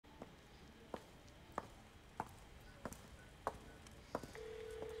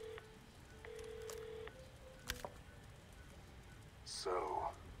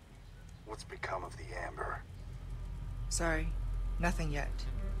what's become of the amber? Sorry, nothing yet.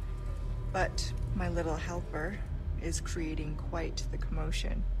 But my little helper is creating quite the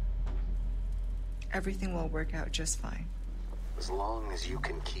commotion. Everything will work out just fine. As long as you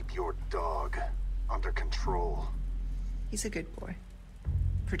can keep your dog under control. He's a good boy.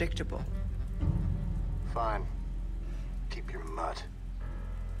 Predictable. Fine. Keep your mutt.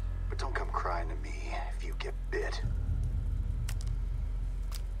 But don't come crying to me if you get bit.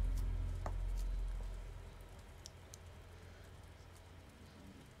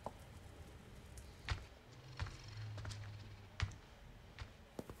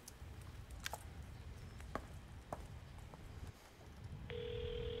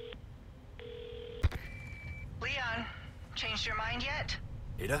 Leon, changed your mind yet?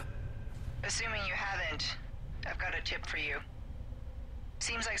 Ada? Assuming you haven't, I've got a tip for you.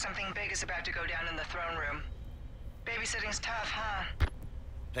 Seems like something big is about to go down in the throne room. Babysitting's tough, huh?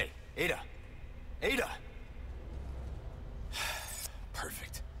 Hey, Ada! Ada!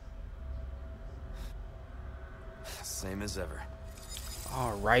 Perfect. Same as ever.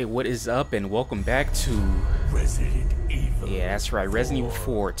 Alright, what is up and welcome back to Resident Evil. Yeah, that's right, Resident Evil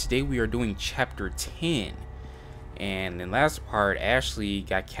 4. Today we are doing chapter 10. And in the last part, Ashley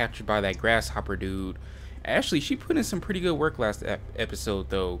got captured by that grasshopper dude. Ashley, she put in some pretty good work last episode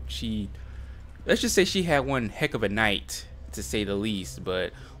though. Let's just say she had one heck of a night, to say the least.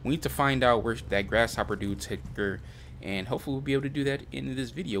 But we need to find out where that grasshopper dude took her, and hopefully we'll be able to do that in this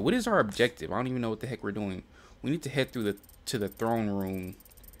video. What is our objective? I don't even know what the heck we're doing. We need to head through to the throne room,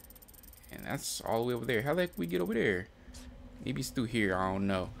 and that's all the way over there. How the heck we get over there? Maybe it's through here. I don't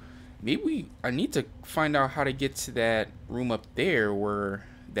know. I need to find out how to get to that room up there where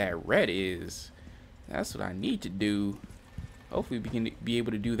that red is. That's what I need to do. Hopefully we can be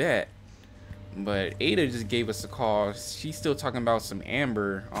able to do that. But Ada just gave us a call. She's still talking about some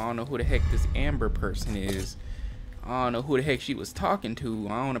Amber. I don't know who the heck this Amber person is. I don't know who the heck she was talking to.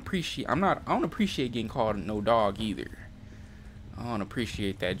 I don't appreciate getting called no dog either. I don't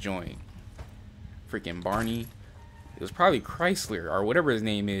appreciate that joint. Freaking Barney. It was probably Chrysler or whatever his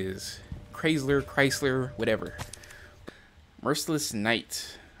name is. Chrysler, whatever. Merciless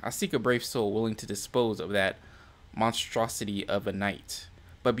Knight. I seek a brave soul willing to dispose of that monstrosity of a knight.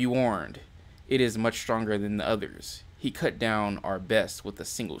 But be warned, it is much stronger than the others. He cut down our best with a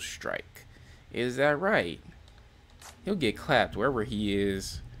single strike. Is that right? He'll get clapped wherever he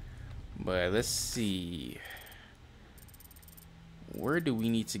is. But let's see. Where do we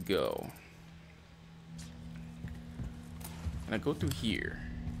need to go? Can I go through here?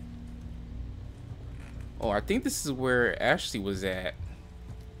 Oh, I think this is where Ashley was at.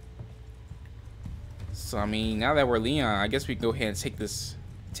 So I mean, now that we're Leon, I guess we can go ahead and take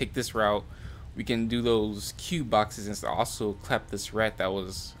this route. We can do those cube boxes and also clap this rat that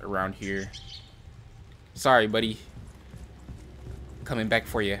was around here. Sorry, buddy. Coming back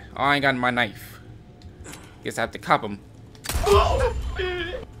for you. Oh, I ain't got my knife. Guess I have to cop him.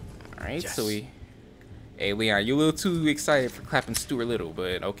 Alright, yes. So hey Leon, you a little too excited for clapping Stuart Little,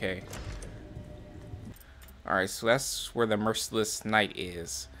 but okay. Alright, so that's where the Merciless Knight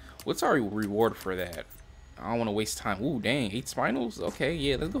is. What's our reward for that? I don't want to waste time. Ooh, dang, 8 spinals? Okay,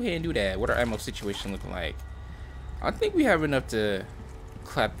 yeah, let's go ahead and do that. What our ammo situation looking like? I think we have enough to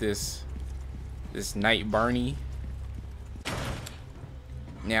clap this Knight Barney.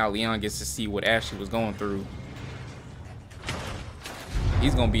 Now Leon gets to see what Ashley was going through.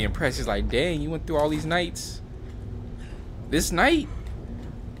 He's gonna be impressed. He's like, dang, you went through all these nights? This night?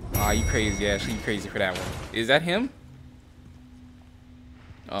 Aw, you crazy, Ashley. You crazy for that one. Is that him?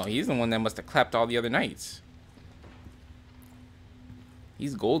 Oh, he's the one that must have clapped all the other nights.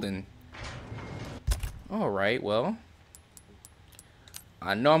 He's golden. Alright, well.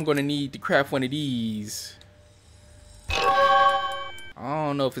 I know I'm gonna need to craft one of these. I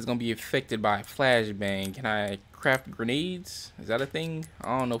don't know if it's gonna be affected by flashbang. Can I craft grenades? Is that a thing?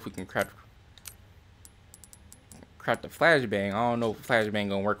 I don't know if we can craft a flashbang. I don't know if flashbang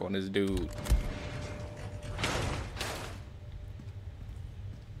gonna work on this dude.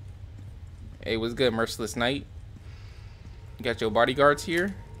 Hey, what's good, Merciless Knight? You got your bodyguards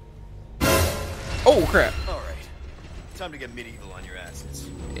here? Oh crap! All right, time to get medieval on your asses.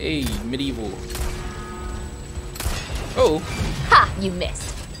 Hey, medieval. Oh. Ha! You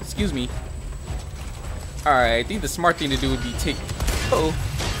missed. Excuse me. All right, I think the smart thing to do would be take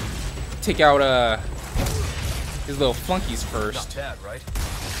out his little flunkies first. Not bad, right?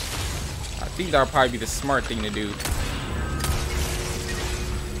 I think that'll probably be the smart thing to do.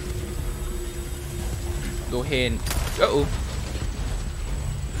 Go ahead and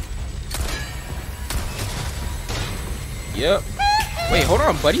Yep. Wait, hold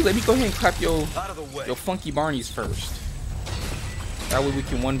on, buddy. Let me go ahead and clap your Out of the way. funky Barneys first. That way we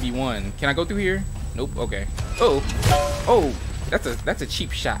can 1v1. Can I go through here? Nope. Okay. Oh, oh, that's a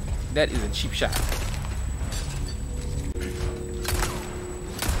cheap shot. That is a cheap shot.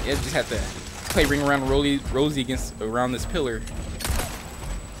 Yeah, just have to play ring around Rosie around this pillar.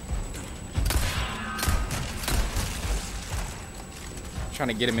 Trying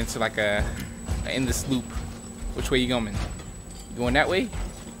to get him into like a endless loop. Which way you going? You going that way?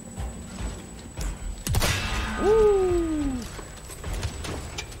 Woo!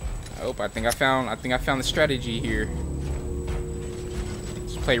 I think I found the strategy here.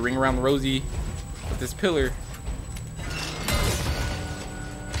 Just play ring around Rosie with this pillar.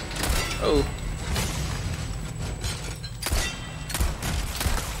 Oh.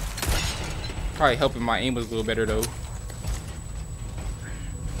 Probably helping my aim was a little better though.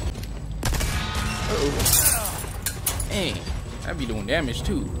 Uh-oh. Dang, that'd be doing damage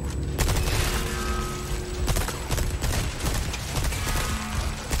too.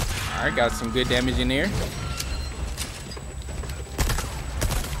 Alright, got some good damage in there.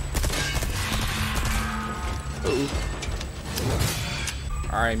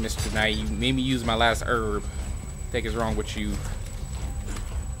 Alright, Mr. Knight, you made me use my last herb. What the heck is wrong with you?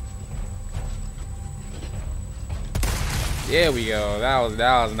 There we go.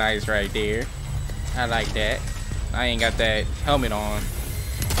 That was nice right there. I like that. I ain't got that helmet on.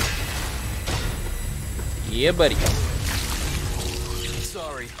 Yeah, buddy.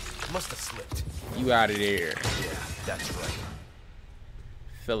 Sorry, must have slipped. You out of there. Yeah, that's right.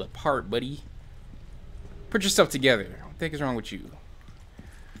 Fell apart, buddy. Put yourself together. What the heck is wrong with you?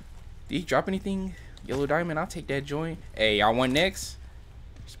 Did he drop anything? Yellow diamond, I'll take that joint. Hey, y'all want next?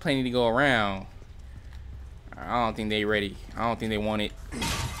 There's plenty to go around. I don't think they ready. I don't think they want it.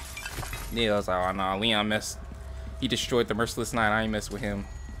 Yeah, I was like, oh no, Leon messed. He destroyed the Merciless Knight. I ain't mess with him.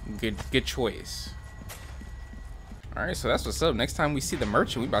 Good choice. Alright, so that's what's up. Next time we see the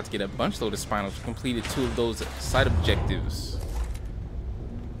merchant, we about to get a bunch load of spinals. We completed 2 of those side objectives.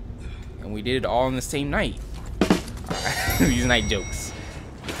 And we did it all in the same night. Right. These night jokes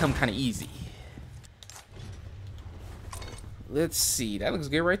become kind of easy. Let's see. That looks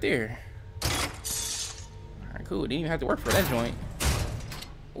good right there. Alright, cool. Didn't even have to work for that joint.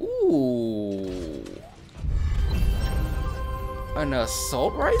 Ooh. An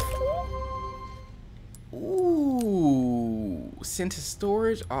assault rifle? Ooh. Sent to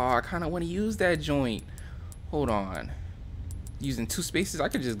storage? Oh, I kind of want to use that joint. Hold on. Using 2 spaces, I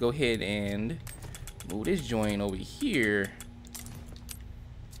could just go ahead and move this joint over here.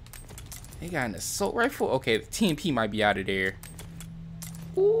 They got an assault rifle? Okay, the TMP might be out of there.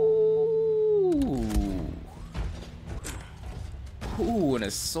 Ooh. Ooh, an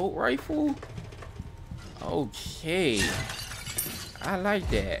assault rifle? Okay. I like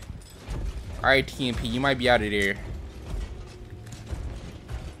that. Alright, TMP, you might be out of there.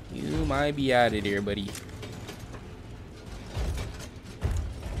 You might be out of there, buddy.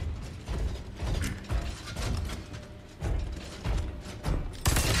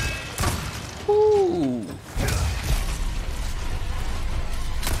 Ooh.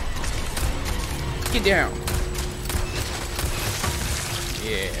 Get down.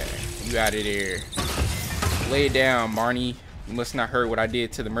 Yeah, you out of there. Lay it down, Barney. You must not heard what I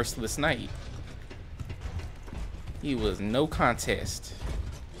did to the Merciless Knight. He was no contest.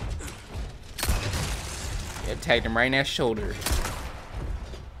 Yeah, tagged him right in that shoulder.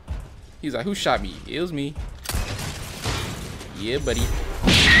 He's like, who shot me? It was me. Yeah, buddy.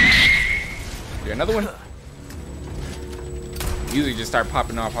 Is there another one? Usually just start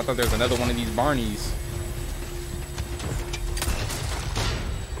popping off. I thought there was another one of these Barneys.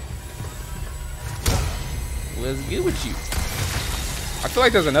 What's good with you? I feel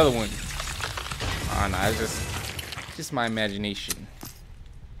like there's another one. Oh no, it's just my imagination.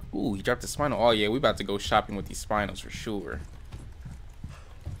 Ooh, he dropped the spinal. Oh yeah, we about to go shopping with these spinals for sure.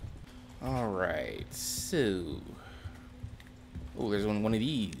 Alright, so oh, there's one of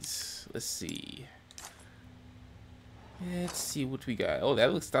these. Let's see. Let's see what we got. Oh,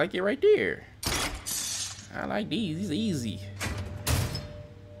 that looks like it right there. I like these. These are easy.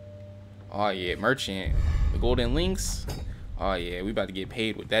 Oh yeah, merchant. The golden links. Oh yeah, we about to get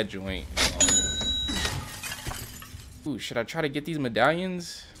paid with that joint. Ooh, should I try to get these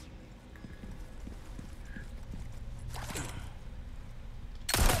medallions?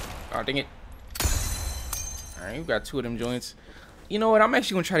 Oh, dang it. Alright, we got 2 of them joints. You know what? I'm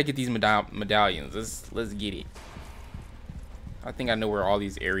actually gonna try to get these medallions. Let's get it. I think I know where all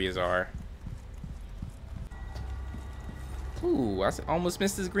these areas are. Ooh, I almost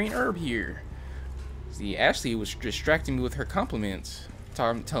missed this green herb here. See, Ashley was distracting me with her compliments.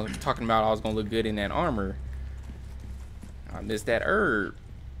 Talking about I was gonna look good in that armor. I missed that herb.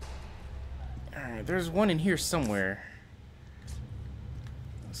 Alright, there's one in here somewhere.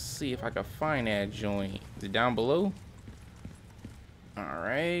 Let's see if I can find that joint. Is it down below?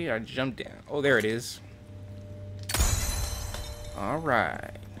 Alright, I jumped down. Oh, there it is.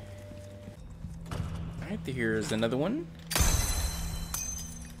 Alright. Alright, here's another one.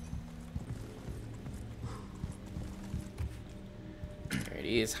 There it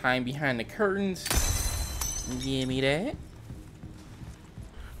is, hiding behind the curtains. Give me that.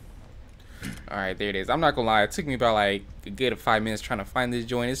 Alright, there it is. I'm not gonna lie, it took me about like a good 5 minutes trying to find this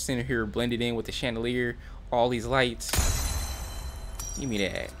joint. It's sitting here blended in with the chandelier, all these lights. Give me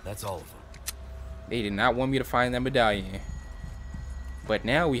that. That's all of them. They did not want me to find that medallion. But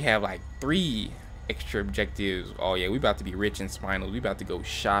now we have like 3 extra objectives. Oh yeah, we about to be rich in spinals. We about to go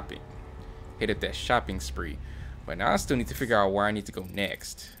shopping. Hit up that shopping spree. But now I still need to figure out where I need to go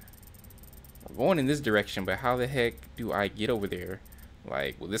next. We're going in this direction, but how the heck do I get over there?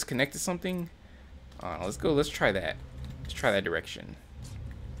 Like, will this connect to something? Let's go. Let's try that. Let's try that direction.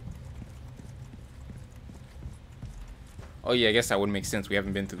 Oh yeah, I guess that would make sense. We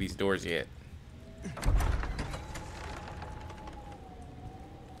haven't been through these doors yet.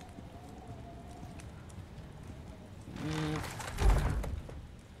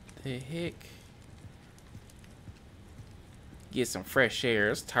 The heck? Get some fresh air.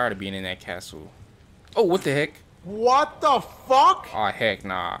 I'm tired of being in that castle. Oh, what the heck? What the fuck? Oh heck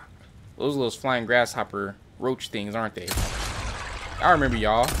nah. Those little flying grasshopper roach things, aren't they? I remember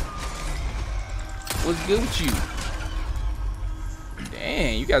y'all. What's good with you?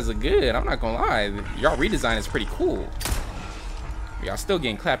 Dang, you guys look good. I'm not gonna lie. Y'all redesign is pretty cool. Y'all still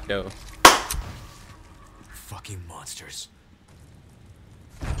getting clapped though. Fucking monsters.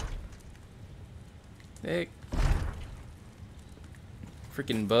 Heck.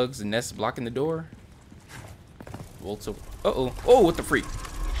 Freaking bugs and nests blocking the door. Volts of, uh-oh. Oh, what the freak?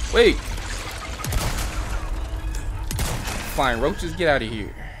 Wait. Flying roaches, get out of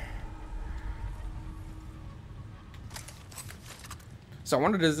here. So I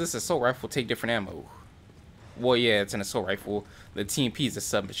wonder, does this assault rifle take different ammo? Well, yeah, it's an assault rifle. The TMP is a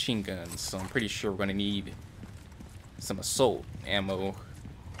submachine gun, so I'm pretty sure we're gonna need some assault ammo.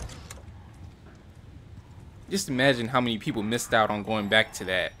 Just imagine how many people missed out on going back to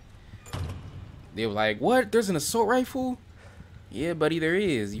that. They were like, what? There's an assault rifle? Yeah, buddy, there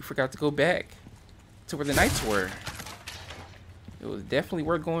is. You forgot to go back to where the knights were. It was definitely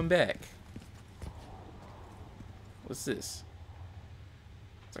worth going back. What's this?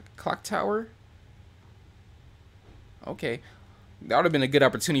 It's like a clock tower? Okay. That would have been a good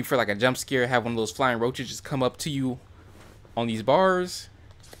opportunity for like a jump scare. Have one of those flying roaches just come up to you on these bars.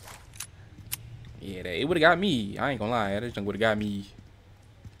 Yeah, it would have got me. I ain't gonna lie. That junk would have got me.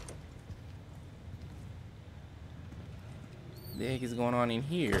 What the heck is going on in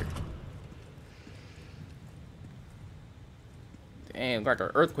here? Damn, like an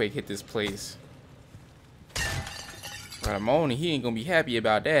earthquake hit this place. But I'm on, he ain't gonna be happy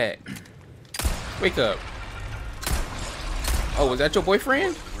about that. Wake up. Oh, was that your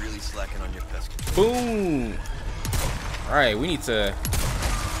boyfriend? Really slacking on your pesca. Boom. Alright, we need to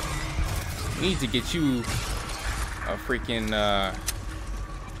get you a freaking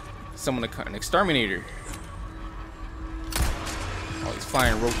someone to an exterminator. All these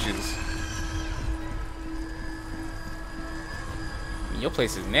flying roaches. I mean, your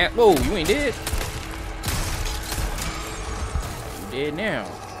place is nat. Whoa, you ain't dead. You dead now.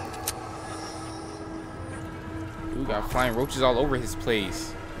 We got flying roaches all over his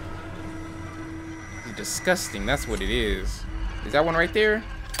place. It's disgusting. That's what it is. Is that one right there?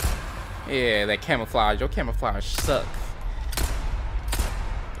 Yeah, that camouflage. Your camouflage suck.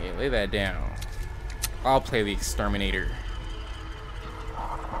 Yeah, lay that down. I'll play the exterminator.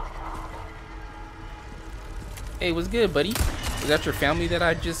 Hey, what's good, buddy? Is that your family that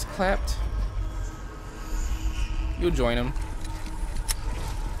I just clapped? You'll join them.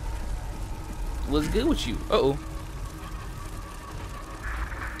 What's good with you? Uh-oh.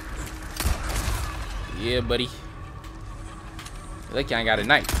 Yeah, buddy. Like I ain't got a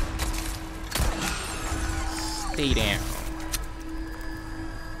knife. Stay down.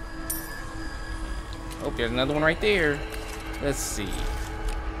 Oh, there's another one right there. Let's see.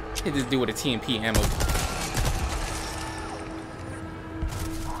 Hit this dude with a TMP ammo.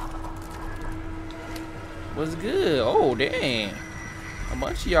 What's good? Oh, dang. A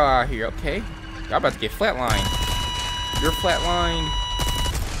bunch of y'all out here. Okay. Y'all about to get flatlined. You're flatlined.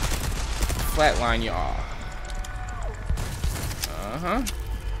 Flatline y'all. Uh-huh.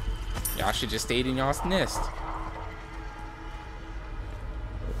 Y'all should just stayed in y'all's nest.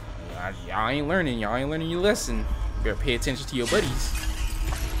 Y'all ain't learning. Y'all ain't learning your lesson. You better pay attention to your buddies.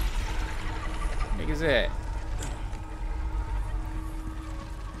 Niggas that.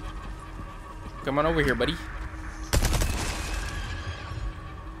 Come on over here, buddy.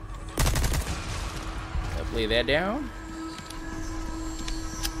 Lay that down.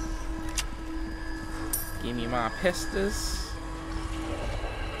 Give me my pestas.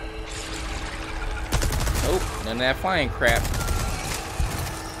 Oh, none of that flying crap.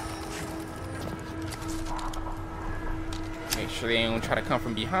 Make sure they don't try to come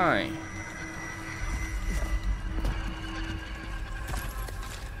from behind.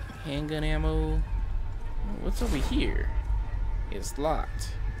 Handgun ammo. What's over here? It's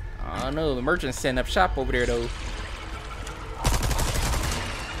locked. I don't know. The merchant's setting up shop over there, though.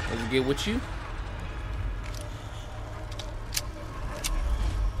 Let's get with you.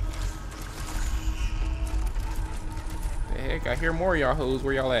 The heck? I hear more of y'all hoes.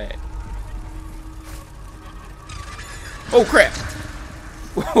 Where y'all at? Oh, crap.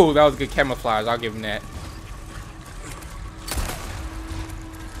 Whoa, that was good camouflage. I'll give him that.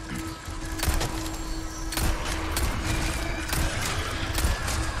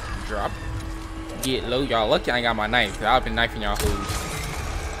 Drop. Get low. Y'all lucky I ain't got my knife, cause I've been knifing y'all hoes.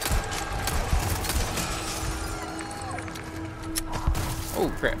 Oh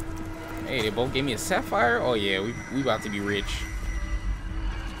crap. Hey, they both gave me a sapphire. Oh yeah, we about to be rich.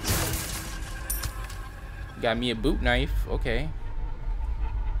 Got me a boot knife. Okay.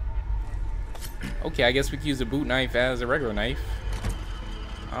 Okay, I guess we can use a boot knife as a regular knife.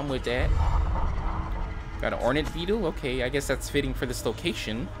 I'm with that. Got an ornate beetle. Okay, I guess that's fitting for this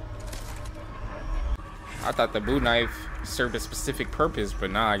location. I thought the boot knife served a specific purpose,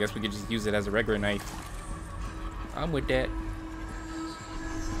 but nah, I guess we could just use it as a regular knife. I'm with that.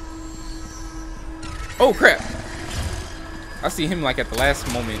 Oh crap! I see him like at the last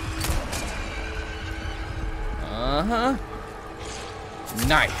moment. Uh-huh.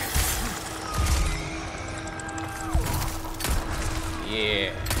 Knife.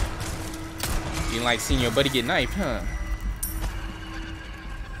 Yeah. You didn't like seeing your buddy get knifed, huh?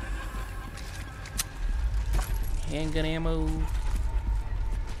 Handgun ammo.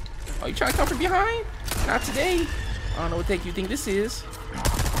 Oh, you trying to come from behind? Not today. I don't know what the heck you think this is.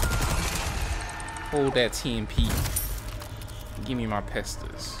 Hold that TMP. Give me my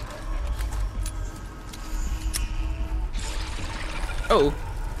pestas. Oh.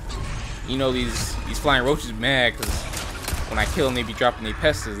 You know these flying roaches mad because when I kill them they be dropping their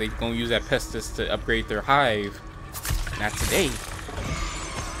pestas. They gonna use that pestas to upgrade their hive. Not today.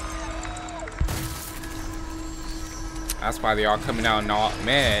 That's why they all coming out and all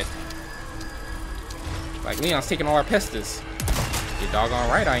mad. Like, Leon's taking all our pestas. You're doggone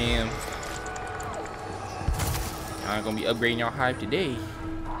right I am. I'm gonna be upgrading your hive today.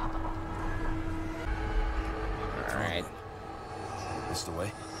 Alright. This the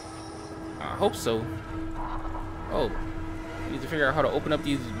way? I hope so. Oh. We need to figure out how to open up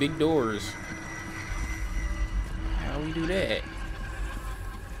these big doors. How do we do that?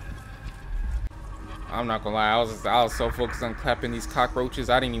 I'm not gonna lie, I was so focused on clapping these cockroaches,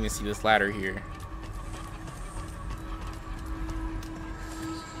 I didn't even see this ladder here.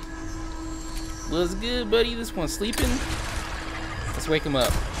 What's good, buddy? This one's sleeping. Let's wake him up.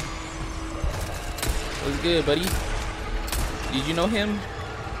 What's good, buddy? Did you know him?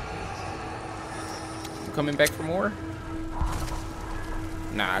 You coming back for more?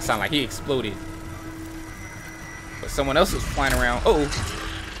 Nah, it sounded like he exploded. But someone else was flying around. Oh.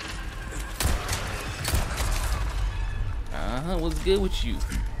 What's good with you?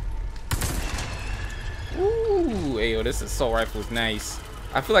 Ooh, ayo, this assault rifle is nice.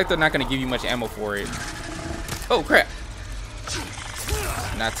 I feel like they're not gonna give you much ammo for it. Oh crap!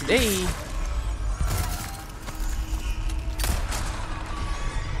 Not today.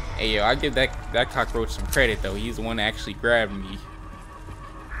 Ayo, I give that cockroach some credit though. He's the one that actually grabbed me.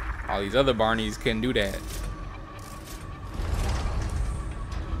 All these other Barneys couldn't do that.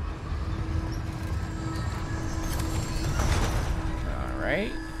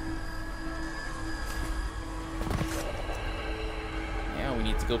 Right. Now we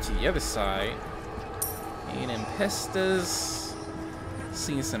need to go to the other side. And then pestas.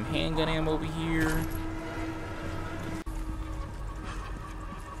 Seeing some handgun ammo over here.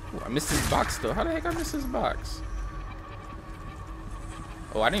 Ooh, I missed this box though. How the heck I missed this box?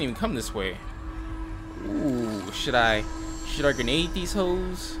 Oh, I didn't even come this way. Ooh, should I grenade these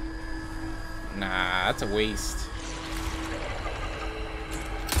hoes? Nah, that's a waste.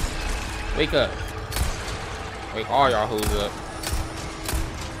 Wake up. Wake all y'all hoes up.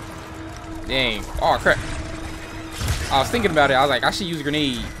 Dang. Oh, crap. I was thinking about it. I was like, I should use a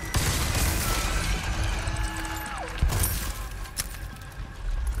grenade.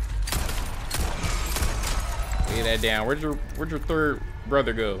 Lay that down. Where'd your third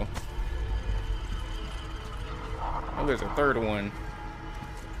brother go? Oh, there's a third one.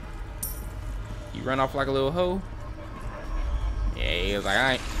 You run off like a little hoe? Yeah, he was like,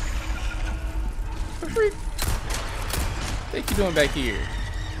 I ain't. What the freak? What you doing back here?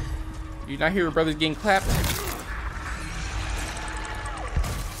 You not hear your brother's getting clapped?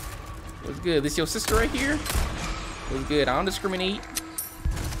 What's good? This your sister right here? What's good? I don't discriminate.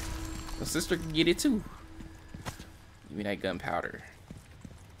 Your sister can get it too. Give me that gunpowder.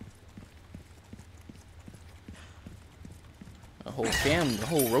 The whole family, the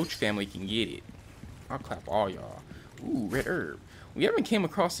whole Roach family can get it. I'll clap all y'all. Ooh, red herb. We haven't came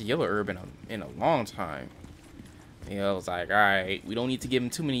across the yellow herb in a long time. You know, it's like, all right, we don't need to give them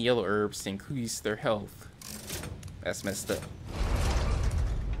too many yellow herbs to increase their health. That's messed up.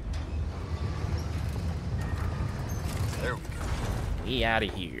 There we go. We out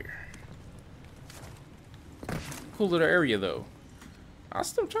of here. Cool little area though. I'm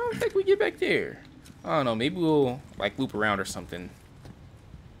still trying to think we get back there. I don't know. Maybe we'll like loop around or something.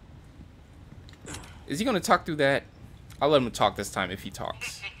 Is he gonna talk through that? I'll let him talk this time if he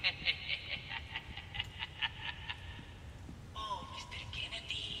talks. Oh, Mr.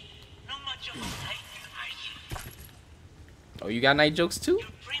 Kennedy, not much of a sight, are you? Oh, you got night jokes too?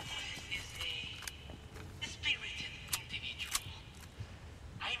 Your princess is a spirited individual.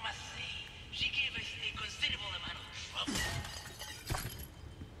 I must say, she gave us a considerable amount of trouble.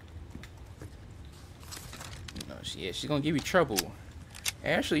 No, she's gonna give you trouble.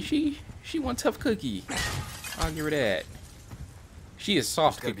 Actually, she one tough cookie. I'll give her that. She is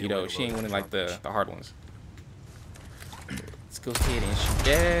soft cookie though. She ain't one of like the hard ones. Let's go ahead and shoot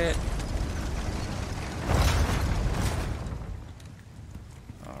that.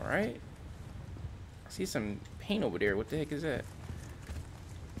 All right. I see some paint over there. What the heck is that?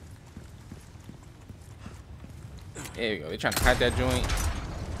 There we go. They're trying to hide that joint.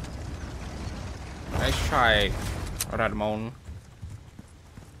 Nice try. Ramon.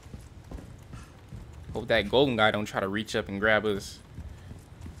 Hope that golden guy don't try to reach up and grab us.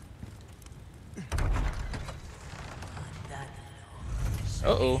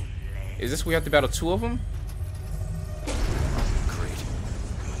 Uh-oh. Is this where we have to battle two of them? Great.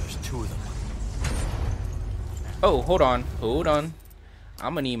 There's two of them. Oh, hold on. Hold on.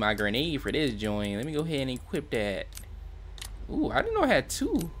 I'm gonna need my grenade for this joint. Let me go ahead and equip that. Ooh, I didn't know I had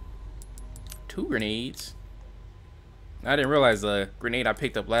two grenades. I didn't realize the grenade I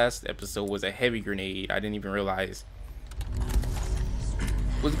picked up last episode was a heavy grenade. I didn't even realize.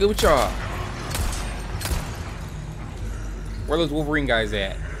 What's good with y'all? Where are those Wolverine guys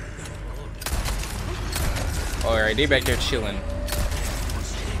at? Alright, they back there chilling.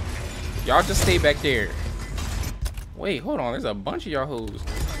 Y'all just stay back there. Wait, hold on. There's a bunch of y'all hoes.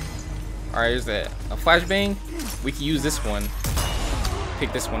 Alright, there's a flashbang. We can use this one.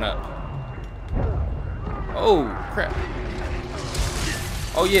 Pick this one up. Oh, crap.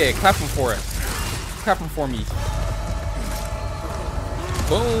 Oh, yeah. Clap them for us. Clap them for me.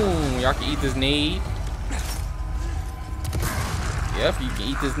 Boom. Y'all can eat this nade. Yep, you can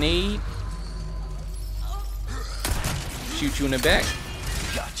eat this nade. Shoot you in the back.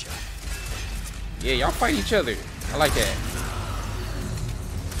 Gotcha. Yeah, y'all fight each other. I like that.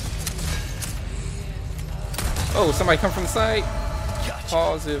 Oh, somebody come from the side. Gotcha.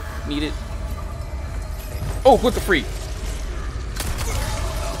 Pause if needed. Oh, what the freak?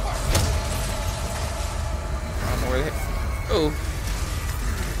 I don't know where the heck. Oh.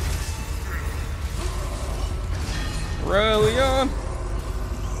 Rally on.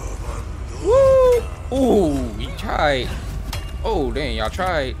 Woo! Ooh, he tried. Oh, dang, y'all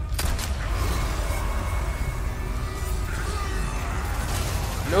tried.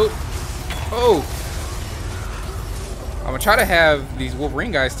 Nope. Oh. I'm gonna try to have these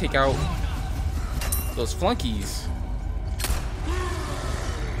Wolverine guys take out those flunkies.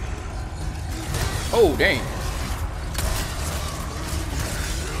 Oh, dang.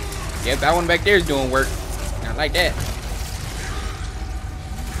 Yeah, that one back there is doing work. Not like that.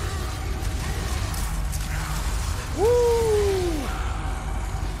 Woo!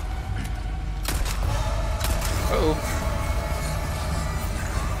 Uh-oh.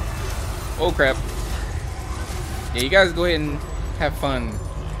 Oh, crap. Yeah, you guys go ahead and have fun.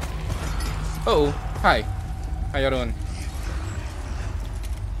 Uh-oh. Hi. How y'all doing?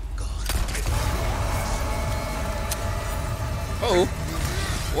 Uh-oh.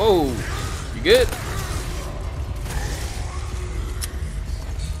 Whoa. You good?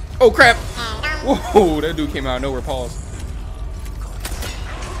 Oh crap! Whoa, that dude came out of nowhere. Pause.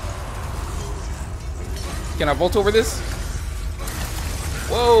 Can I vault over this?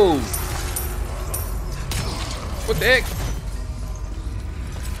 Whoa! What the heck?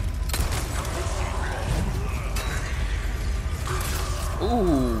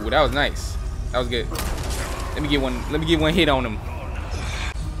 Ooh, that was nice. That was good. Let me get one hit on him.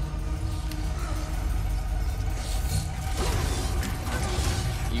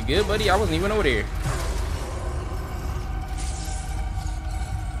 You good, buddy? I wasn't even over there.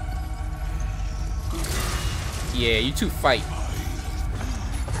 Yeah, you two fight.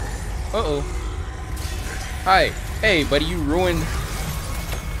 Uh-oh. Hi. Hey, buddy, you ruined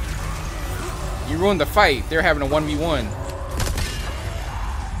the fight. They're having a 1v1.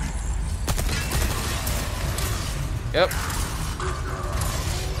 Yep.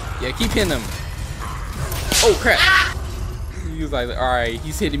 Yeah, keep hitting him. Oh, crap. He was like, alright,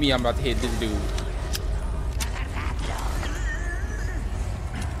 he's hitting me. I'm about to hit this dude.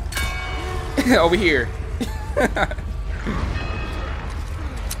 Over here.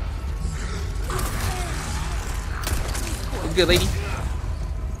 What's good, lady?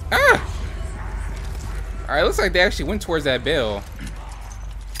 Ah! Alright, looks like they actually went towards that bell.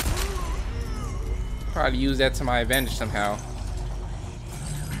 Probably use that to my advantage somehow.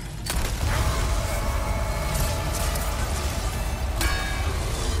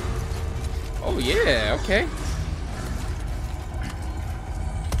 Oh yeah, okay.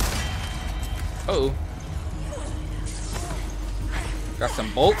 Uh-oh. Got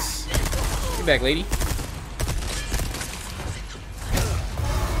some bolts. Get back, lady.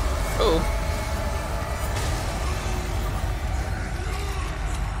 Uh-oh.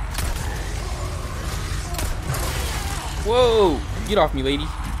 Whoa! Get off me, lady.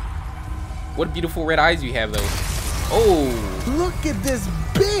 What beautiful red eyes you have, though. Oh! Look at this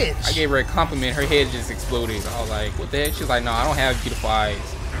bitch! I gave her a compliment. Her head just exploded. I was like, what the heck? She's like, no, I don't have beautiful eyes.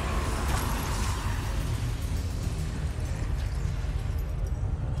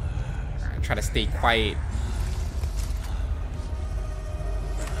 I try to stay quiet.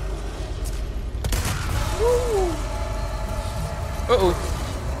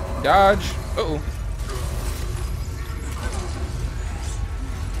 Uh-oh. Dodge. Uh-oh.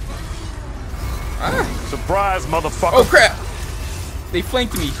 Ah. Surprise, motherfucker! Oh crap! They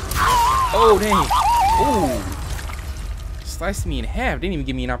flanked me. Oh dang! Ooh! Sliced me in half. Didn't even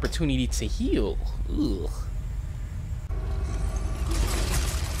give me an opportunity to heal. Ugh.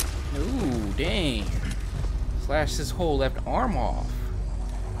 Ooh, dang! Slashed his whole left arm off.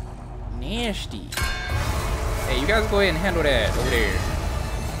 Nasty. Hey, you guys go ahead and handle that over there.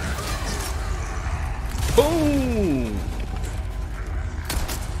 Boom!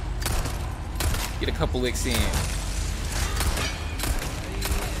 Get a couple licks in.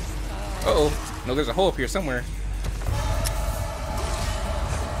 Uh-oh. No, there's a hole up here somewhere.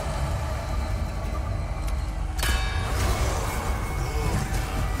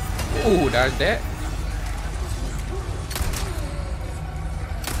 Ooh, dodge that.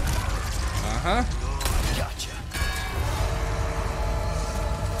 Uh-huh. Gotcha.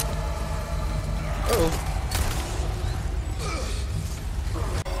 Uh-oh.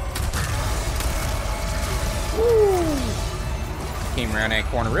 Came around that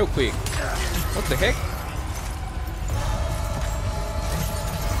corner real quick. What the heck?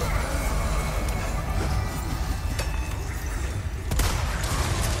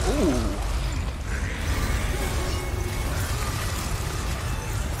 Ooh.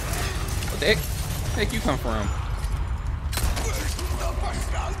 What the heck? Where the heck you come from?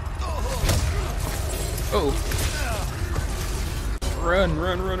 Oh. Run,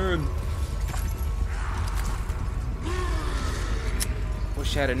 run, run, run.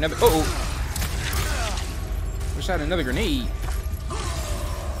 Wish I had another. Uh-oh. Wish I had another grenade.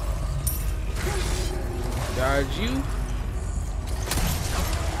 Dodge you.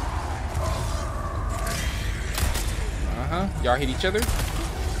 Uh-huh. Y'all hit each other.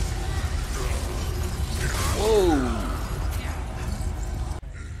 Whoa.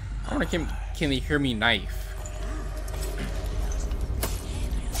 I wonder, can they hear me knife?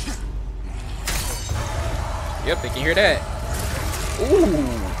 Yep, they can hear that. Ooh,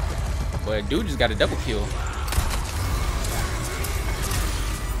 but dude just got a double kill.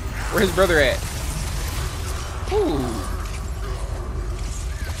 Where his brother at? Ooh.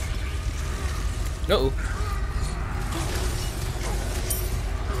 Uh-oh.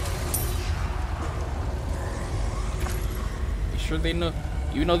 They sure they know.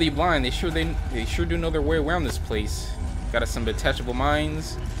 Even though they're blind, they sure do know their way around this place. Got us some detachable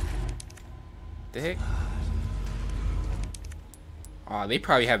mines. The heck? Oh, they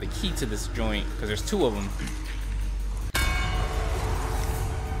probably have the key to this joint because there's 2 of them.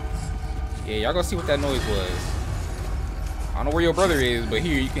 Yeah, y'all go see what that noise was. I don't know where your brother is, but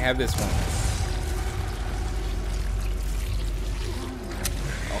here, you can have this one.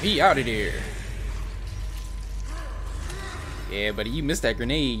 Oh, he out of there. Yeah, buddy, you missed that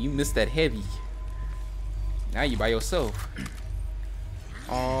grenade. You missed that heavy. Now you by yourself.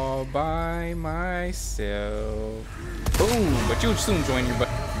 All by myself. Boom! But you'll soon join your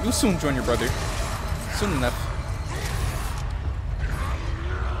brother. Soon enough.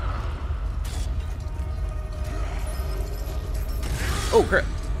 Oh crap!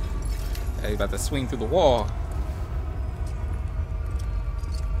 He's about to swing through the wall.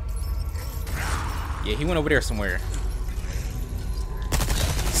 Yeah, he went over there somewhere.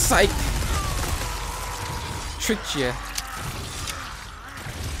 Psych! Tricked ya.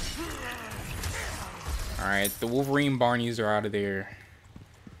 Alright, the Wolverine Barneys are out of there.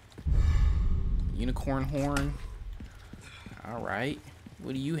 Unicorn horn. Alright.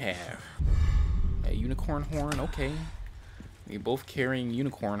 What do you have? A unicorn horn? Okay. We're both carrying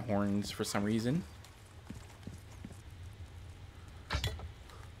unicorn horns for some reason.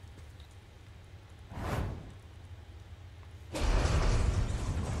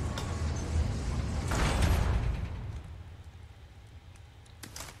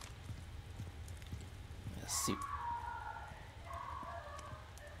 Let's see.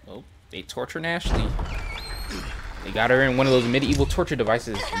 Oh, they tortured Ashley. They got her in one of those medieval torture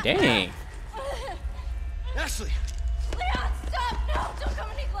devices. Dang. Ashley, Leon, stop! No, don't come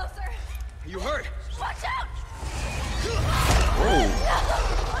any closer. are you hurt? Watch out!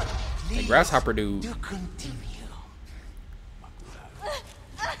 Whoa. The grasshopper dude. To continue.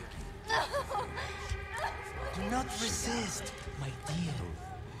 Do not resist, my dear.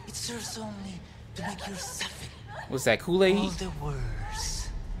 It serves only to make you suffer What's that, all Kool-Aid? the worse.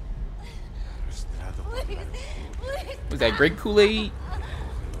 Please, please. Was that grape Kool-Aid?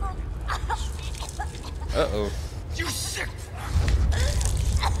 Uh-oh. You sick!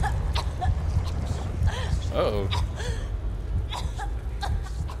 Uh-oh.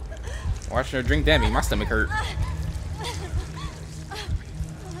 Watching her drink that made my stomach hurt.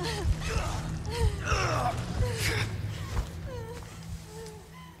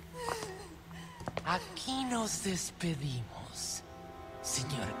 Aquí nos despedimos,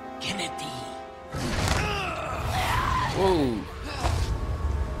 Señor Kennedy. Whoa.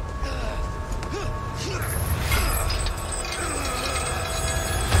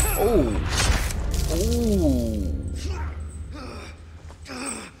 Oh. Oh.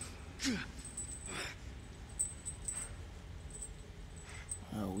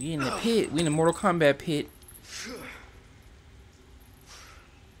 Oh, we in the pit. We in the Mortal Kombat pit.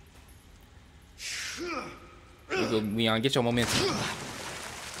 Here you go, Leon. Get your momentum.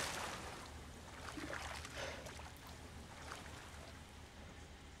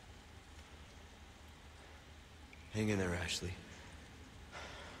 Hang in there, Ashley.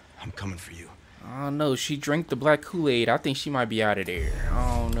 I'm coming for you. Oh no, she drank the black Kool-Aid. I think she might be out of there.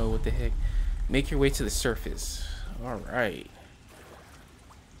 I don't know what the heck. Make your way to the surface. Alright.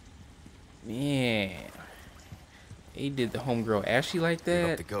 Man. They did the homegirl Ashley like Give up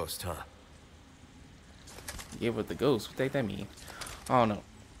that. the ghost, huh? Give up the ghost. What the heck that mean? I don't know.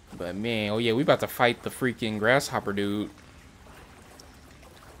 But man, oh yeah, we about to fight the freaking grasshopper dude.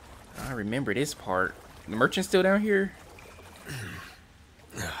 I remember this part. The merchant's still down here?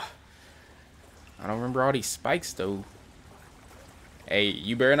 I don't remember all these spikes though. Hey,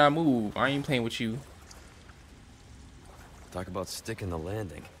 you better not move. I ain't playing with you. Talk about sticking the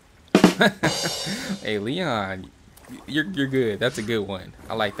landing. Hey, Leon, you're good. That's a good one.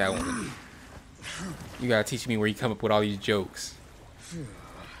 I like that one. You gotta teach me where you come up with all these jokes.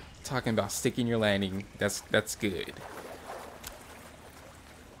 Talking about sticking your landing. That's good.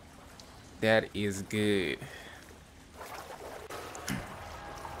 That is good.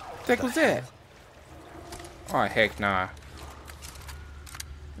 What the heck was that? Oh heck nah.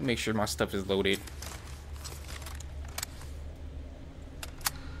 Make sure my stuff is loaded.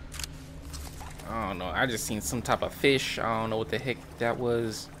 I don't know. I just seen some type of fish. I don't know what the heck that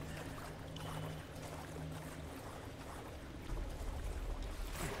was.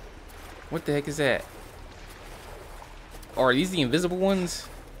 What the heck is that? Or are these the invisible ones?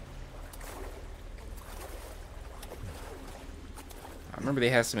 I remember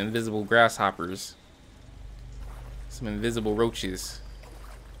they had some invisible grasshoppers. Some invisible roaches.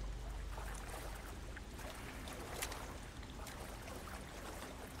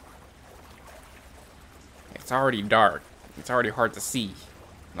 It's already dark. It's already hard to see.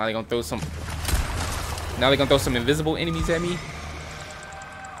 Now they're gonna throw some. Now they're gonna throw some invisible enemies at me.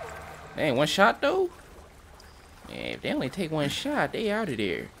 Dang, one shot though? Man, if they only take one shot, they out of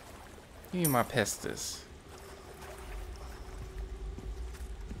there. Give me my pestis.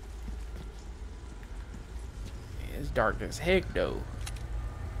 It's dark as heck though.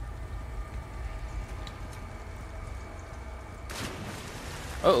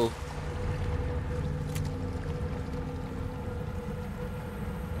 Uh-oh.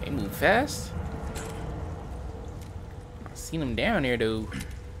 They move fast. I seen them down there though.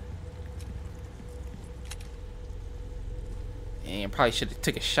 And probably should have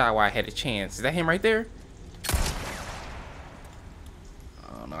took a shot while I had a chance. Is that him right there?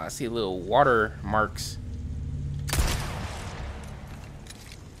 Oh no, I see little water marks.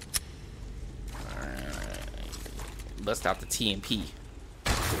 Alright. Bust out the TMP.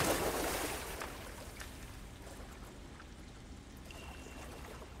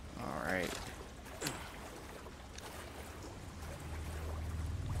 Alright.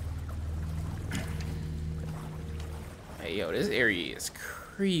 Hey, yo, this area is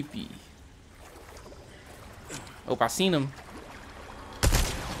creepy. Oh, I seen him.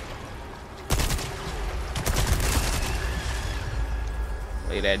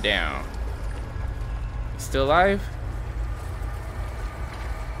 Lay that down. He's still alive?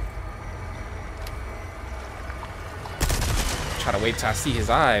 Try to wait till I see his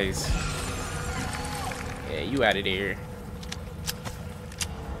eyes. Yeah, you out of there.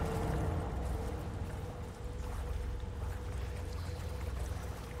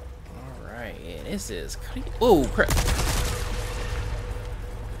 Alright, yeah, this is creepy. Oh, crap.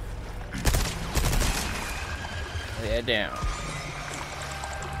 Lay that down.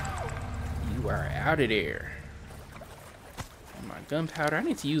 You are out of there. My gunpowder. I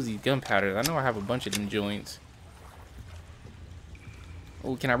need to use these gunpowders. I know I have a bunch of them joints.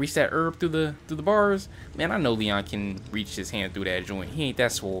 Oh, can I reach that herb through the bars? Man, I know Leon can reach his hand through that joint. He ain't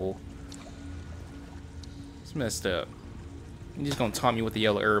that swole. It's messed up. He's just gonna taunt me with the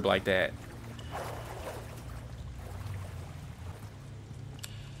yellow herb like that.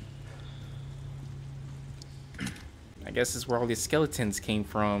 I guess this is where all these skeletons came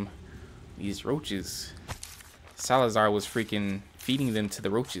from. These roaches. Salazar was freaking feeding them to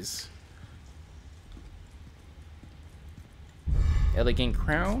the roaches. Elegant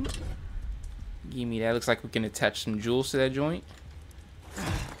crown. Give me that. Looks like we can attach some jewels to that joint.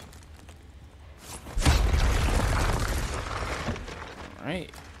 Alright.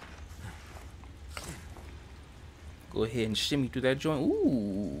 Go ahead and shimmy through that joint.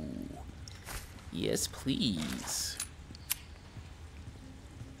 Ooh. Yes, please.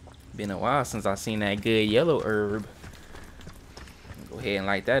 Been a while since I seen that good yellow herb. Go ahead and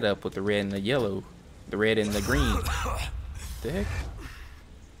light that up with the red and the yellow. The red and the green. The heck?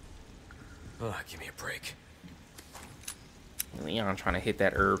 Oh, give me a break. Leon trying to hit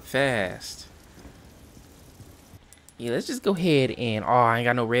that herb fast. Yeah, let's just go ahead and... Oh, I ain't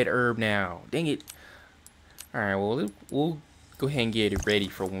got no red herb now. Dang it. Alright, well, we'll go ahead and get it ready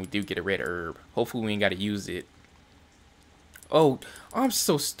for when we do get a red herb. Hopefully we ain't got to use it. Oh, I'm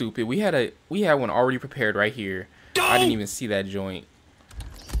so stupid. We had one already prepared right here. I didn't even see that joint.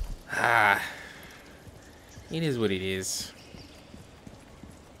 Ah. It is what it is.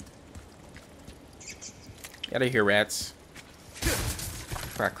 Get out of here, rats.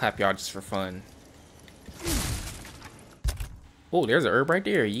 Before I clap y'all just for fun. Oh, there's an herb right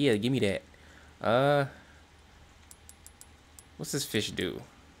there. Yeah, give me that. What's this fish do?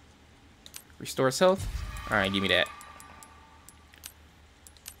 Restores health? Alright, give me that.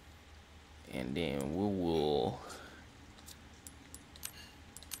 And then we will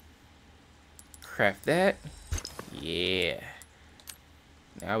craft that. Yeah.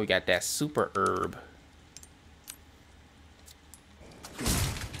 Now we got that super herb.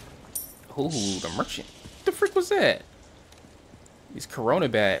 Ooh, the merchant. What the frick was that? These corona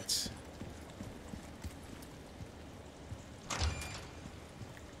bats.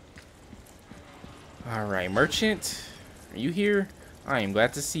 Alright, merchant. Are you here? I am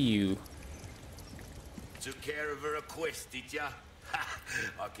glad to see you. Took care of her request, did ya?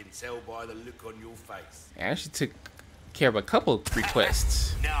 I can tell by the look on your face. I actually took care of a couple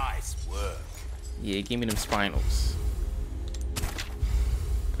requests. Nice work. Yeah, give me them spinals.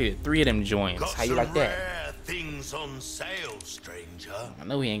 Cleared 3 of them joints. Got How you like some that? rare things on sale, stranger. I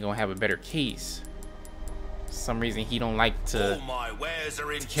know he ain't gonna have a better case. For some reason he don't like All to my wares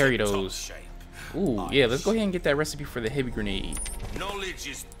are in carry tip-top those. shape. Ooh, yeah, let's go ahead and get that recipe for the heavy grenade. Knowledge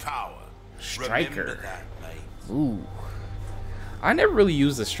is power. Striker. Remember that, mate. Ooh. I never really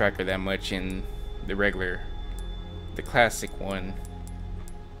used the striker that much in the classic one.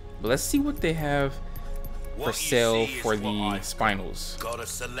 But let's see what they have What sale you see is for what the I've spinals. got a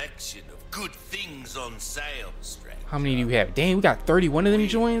selection of good things on sale, stranger. How many do we have? Dang, we got 31 of them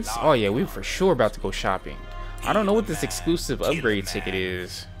joints. Oh yeah, we for sure about to go shopping. I don't know what this exclusive upgrade ticket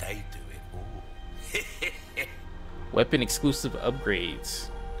is. They do it all. Weapon exclusive upgrades.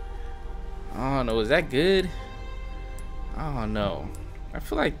 I don't know. Is that good? I don't know. I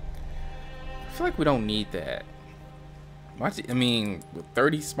feel like we don't need that. I mean, with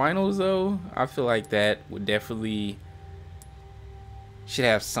 30 spinals though, I feel like that would definitely should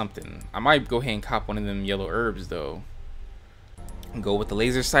have something. I might go ahead and cop one of them yellow herbs though. And go with the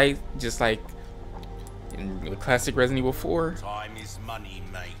laser sight, just like in the classic Resident Evil 4. Time is money,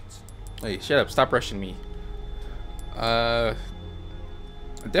 mate. Wait, shut up! Stop rushing me. I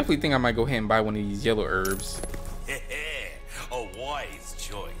definitely think I might go ahead and buy one of these yellow herbs. A wise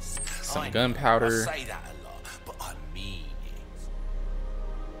choice. Some I know, gunpowder. I say that a lot, but I mean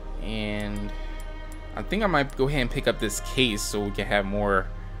it. And I think I might go ahead and pick up this case so we can have more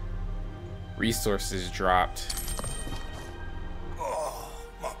resources dropped. Oh,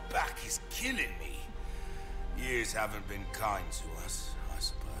 my back is killing me. Years haven't been kind to us, I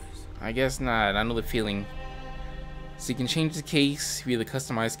suppose. I guess not. I know the feeling. So you can change the case via the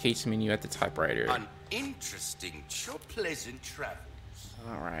customized case menu at the typewriter. An interesting, pleasant travels.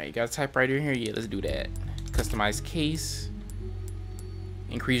 Alright, you got a typewriter in here? Yeah, let's do that. Customized case.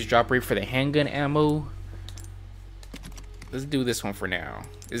 Increased drop rate for the handgun ammo. Let's do this one for now.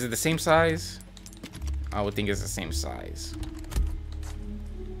 Is it the same size? I would think it's the same size.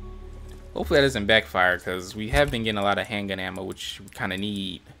 Hopefully that doesn't backfire, because we have been getting a lot of handgun ammo, which we kind of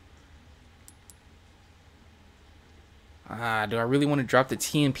need. Do I really want to drop the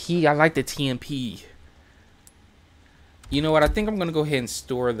TMP? I like the TMP. You know what? I think I'm going to go ahead and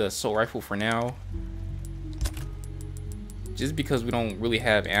store the assault rifle for now. Just because we don't really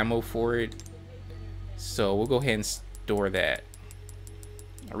have ammo for it. So we'll go ahead and store that.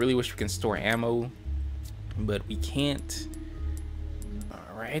 I really wish we can store ammo, but we can't.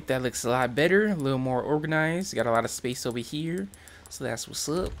 Alright, that looks a lot better. A little more organized. Got a lot of space over here. So that's what's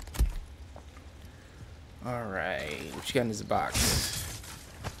up. Alright, what you got in this box?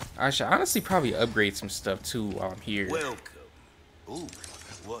 I should honestly probably upgrade some stuff too while I'm here. Welcome. Ooh,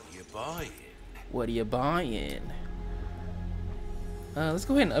 what you buying? What are you buying? Let's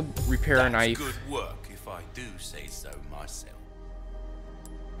go ahead and repair our knife. Good work, if I do say so myself.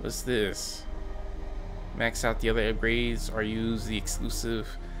 What's this? Max out the other upgrades or use the exclusive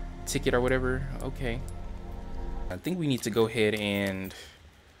ticket or whatever. Okay. I think we need to go ahead and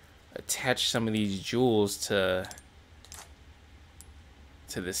attach some of these jewels to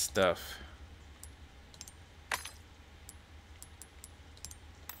this stuff.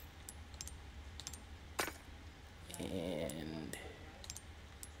 And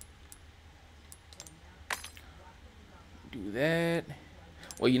do that.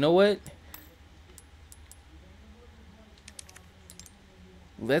 Well, you know what?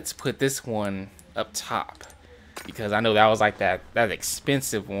 Let's put this one up top, because I know that was like that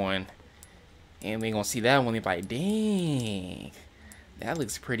expensive one, and we're gonna see that one and be like, dang, that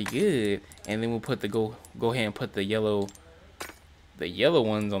looks pretty good. And then we'll put the go ahead and put the yellow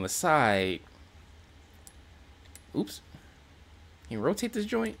ones on the side. Oops. Can you rotate this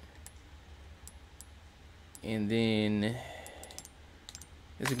joint? And then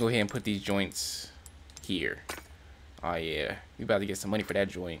let's go ahead and put these joints here. Oh yeah, we about to get some money for that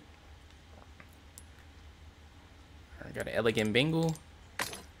joint. I got an elegant bangle.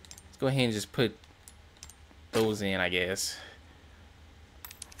 Let's go ahead and just put those in, I guess.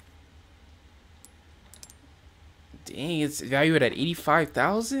 Dang, it's valued at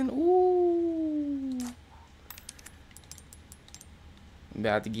 85,000. Ooh, I'm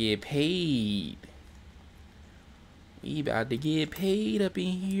about to get paid. We about to get paid up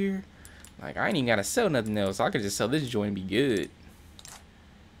in here. Like, I ain't even gotta sell nothing else. I could just sell this joint and be good.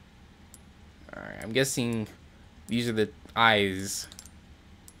 Alright, I'm guessing these are the eyes.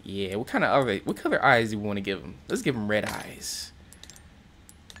 Yeah, what color eyes do we want to give them? Let's give them red eyes.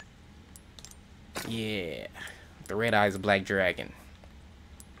 Yeah, the red eyes of Black Dragon.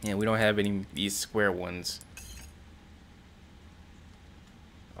 Yeah, we don't have any of these square ones.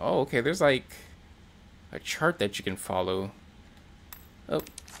 Oh, okay, there's like a chart that you can follow. Oh,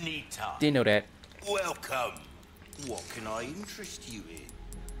 didn't know that. Welcome. What can I interest you in?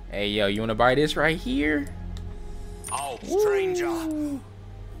 Hey, yo, you wanna buy this right here? Oh, stranger. Ooh.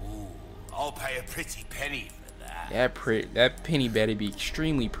 Ooh, I'll pay a pretty penny for that. That penny better be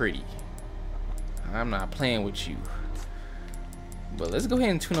extremely pretty. I'm not playing with you. But let's go ahead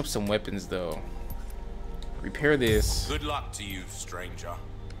and tune up some weapons, though. Repair this. Good luck to you, stranger.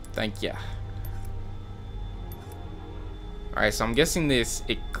 Thank ya. Alright, so I'm guessing this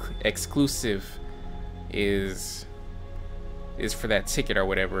exclusive is for that ticket or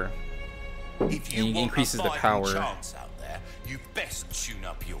whatever. If you And it want increases a the fighting power. chance out there, you best tune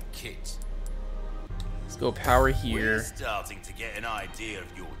up your kit. Let's go power We're here. starting to get an idea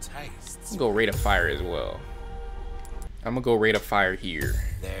of your tastes. Let's go rate of fire as well. I'm gonna go rate of fire here.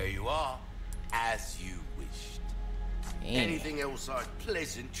 There you are, as you wished. Dang, Anything else like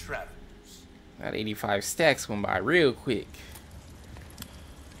pleasant travels? that 85 stacks went by real quick.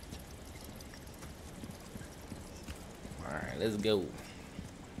 Alright, let's go.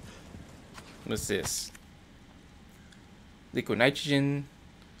 What's this? Liquid nitrogen.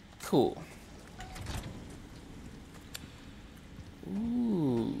 Cool.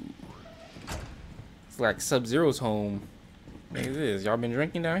 Ooh. It's like Sub-Zero's home. What is this? Y'all been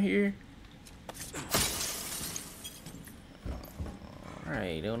drinking down here?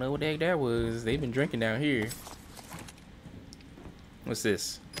 Alright, don't know what the heck that was. They've been drinking down here. What's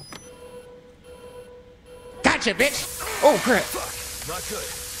this? Gotcha, bitch. Oh crap! Not good.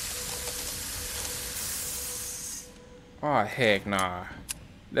 Oh heck nah.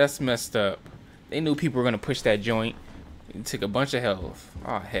 That's messed up. They knew people were gonna push that joint. It took a bunch of health.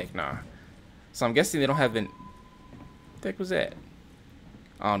 Oh heck nah. So I'm guessing they don't have the... What the heck was that?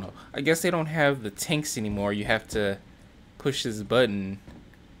 I don't know. I guess they don't have the tanks anymore. You have to push this button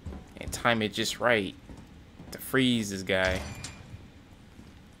and time it just right to freeze this guy.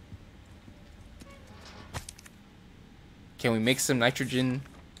 Can we make some nitrogen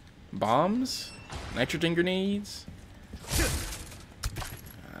bombs? Nitrogen grenades?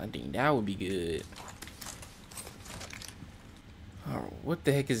 I think that would be good. Oh, what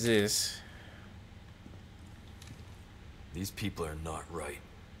the heck is this? These people are not right.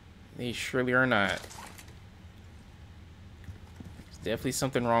 They surely are not. There's definitely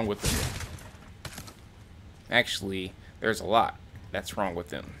something wrong with them. Actually, there's a lot that's wrong with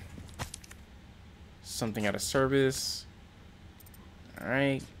them. Something out of service.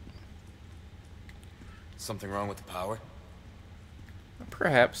 Alright. Something wrong with the power?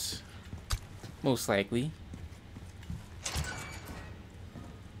 Perhaps. Most likely.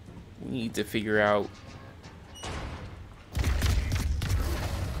 We need to figure out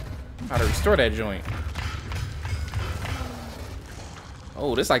how to restore that joint.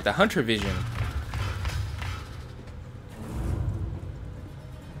 Oh, this is like the Hunter vision.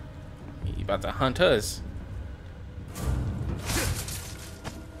 He about to hunt us.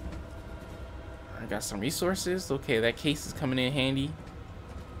 I got some resources. Okay, that case is coming in handy.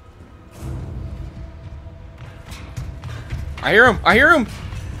 I hear him! I hear him!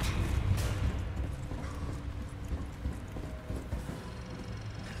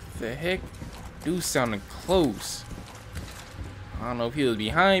 The heck? Dude sounding close. I don't know if he was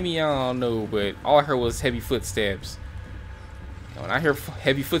behind me, I don't know, but all I heard was heavy footsteps. And when I hear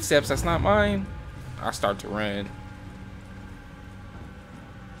heavy footsteps that's not mine, I start to run.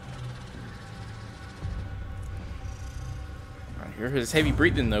 I hear his heavy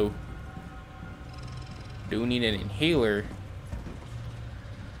breathing though. Do need an inhaler.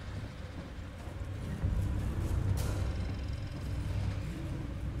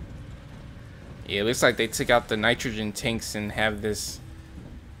 Yeah, it looks like they took out the nitrogen tanks and have these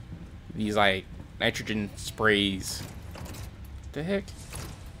like nitrogen sprays. What the heck?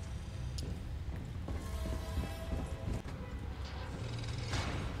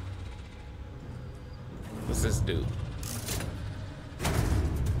 What's this do?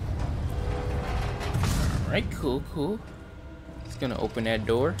 Alright, cool, cool. It's gonna open that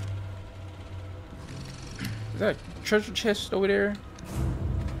door. Is that a treasure chest over there?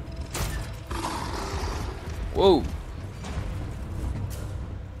 Whoa. What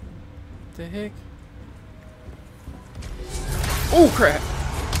the heck? Oh crap.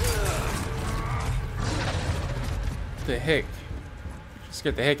 What the heck?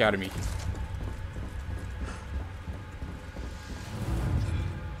 Scared the heck out of me.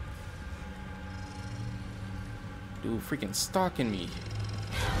 Dude freaking stalking me.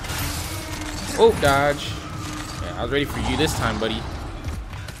 Oh, dodge. Yeah, I was ready for you this time, buddy.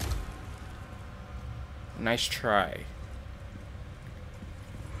 Nice try.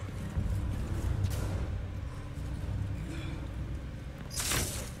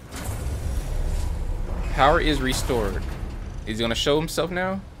 Power is restored. Is he gonna show himself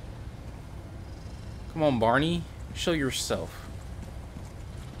now? Come on, Barney. Show yourself.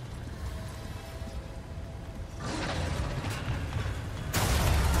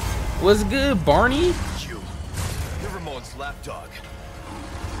 What's good, Barney? You. You're Ramon's lapdog.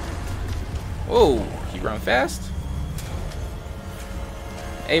 Whoa, he run fast?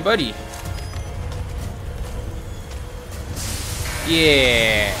 Hey, buddy.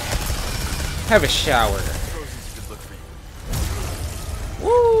 Yeah. Have a shower. Frozen's a good look for you.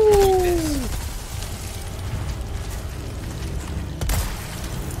 Woo.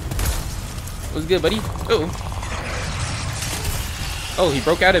 What's good, buddy? Oh. Oh, he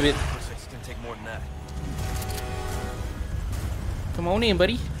broke out of it. Looks like it's gonna take more than that. Come on in,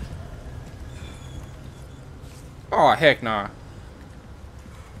 buddy. Oh, heck nah.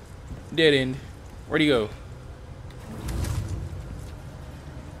 Dead end. Where'd he go?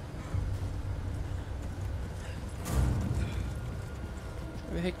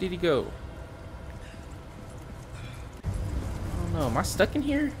 Where the heck did he go? I don't know. Am I stuck in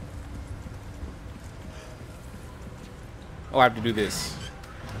here? Oh, I have to do this.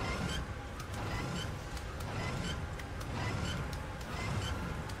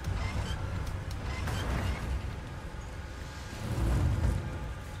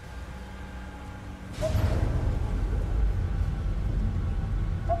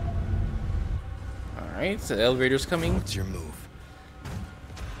 Alright, so the elevator's coming. What's your move?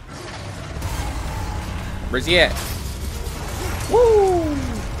 Where's he at? Woo!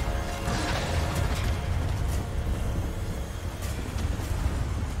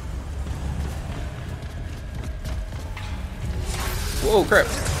 Whoa, crap.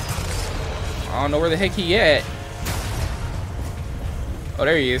 I don't know where the heck he at. Oh,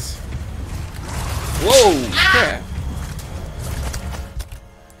 there he is. Whoa, crap.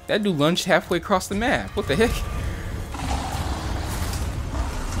 That dude lunged halfway across the map. What the heck?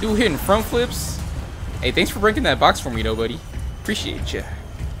 Dude hitting front flips. Hey, thanks for breaking that box for me, though, buddy. Appreciate ya.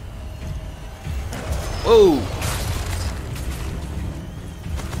 Whoa.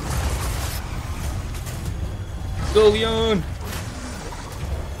 Go, Leon.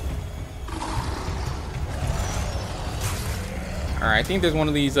 Alright, I think there's one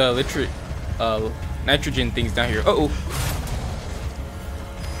of these nitrogen things down here. Uh-oh.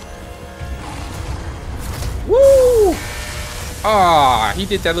 Woo! Ah, he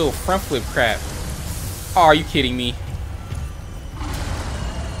did that little front flip crap. Oh, are you kidding me?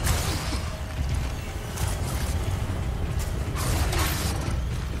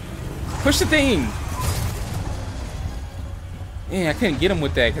 Push the thing! Yeah, I couldn't get him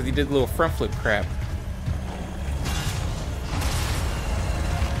with that because he did a little front flip crap.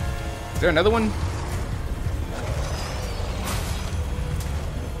 Is there another one? I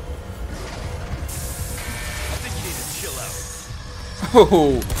think you need to chill out.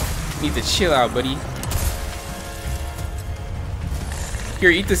 Oh, need to chill out, buddy. Here,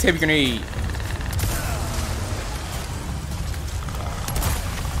 eat this heavy grenade.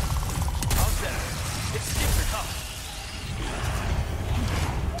 How's that? It's different, huh?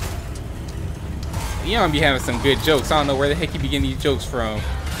 Leon be having some good jokes. I don't know where the heck he be getting these jokes from.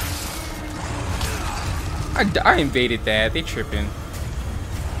 I invaded that. They tripping.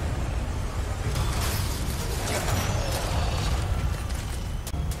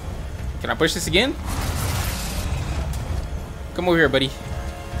 Can I push this again? Come over here, buddy.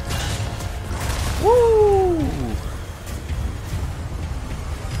 Woo!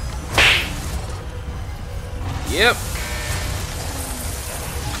 Yep.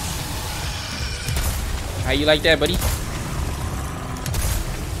 How you like that, buddy?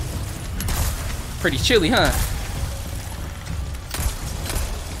 Pretty chilly, huh?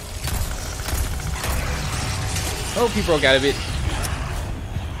 Oh, he broke out of it.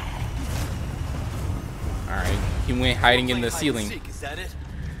 Alright, he went hiding in the ceiling. Is that it?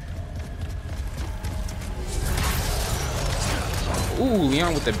 Ooh,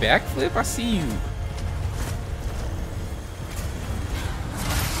 Leon with the backflip? I see you.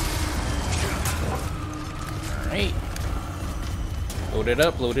 Alright. Load it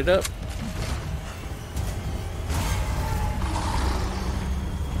up, load it up.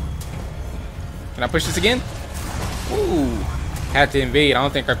 Can I push this again? Ooh, had to invade. I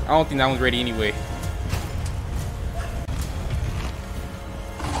don't think that one's ready anyway.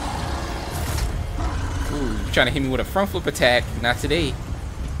 Ooh, you trying to hit me with a front flip attack? Not today.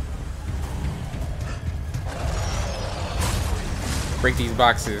 Break these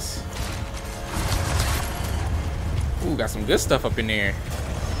boxes. Ooh, got some good stuff up in there.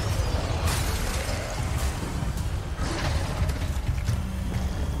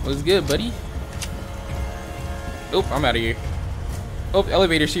 What's good, buddy? Oh, I'm out of here. Oh,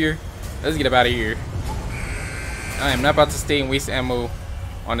 elevator's here. Let's get up out of here. I am not about to stay and waste ammo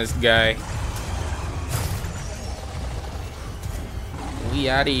on this guy. We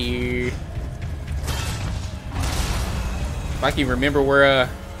out of here. If I can remember where,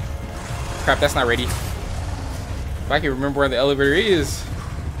 crap, that's not ready. If I can remember where the elevator is.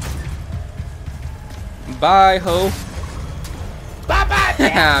 Bye, ho.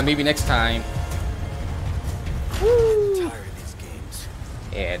 Maybe next time. I'm tired of these games.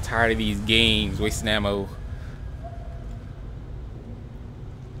 Yeah, tired of these games, wasting ammo.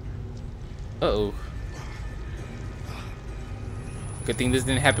 Uh-oh. Good thing this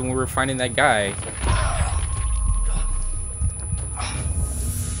didn't happen when we were finding that guy.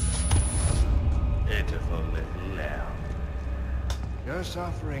 Pitiful little lamb. Your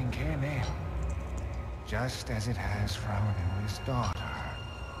suffering came in, just as it has from his daughter,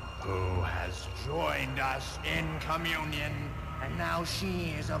 who has joined us in communion, and now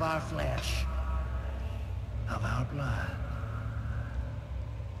she is of our flesh, of our blood.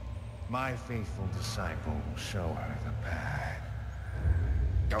 My faithful disciple will show her the path.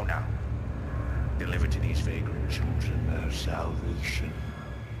 Go now. Deliver to these vagrant children their salvation.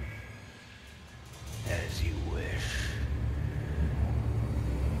 As you wish.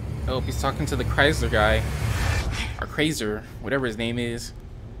 Oh, he's talking to the Chrysler guy. Or Chrysler, whatever his name is.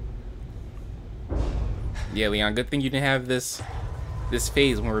 Yeah, Leon, good thing you didn't have this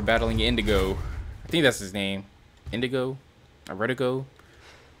phase when we were battling Indigo. I think that's his name. Indigo? Or Verdugo?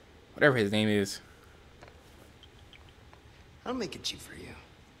 Whatever his name is. I'll make it cheap for you.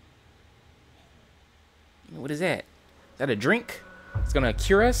 What is that? Is that a drink? It's gonna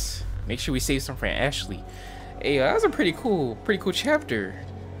cure us? Make sure we save some for Ashley. Hey, that was a pretty cool chapter.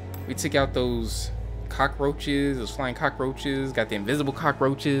 We took out those cockroaches, those flying cockroaches, got the invisible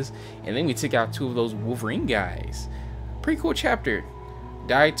cockroaches, and then we took out 2 of those Wolverine guys. Pretty cool chapter.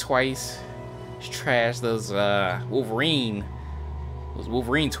 Died twice. Trash those Wolverine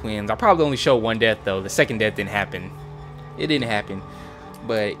twins. I probably only showed 1 death though. The second death didn't happen. It didn't happen.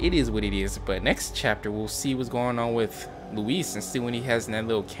 But it is what it is. But next chapter we'll see what's going on with Luis and see when he has in that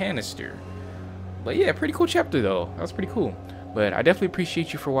little canister. But yeah, pretty cool chapter though. That was pretty cool. But I definitely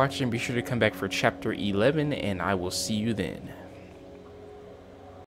appreciate you for watching. Be sure to come back for chapter 11 and I will see you then.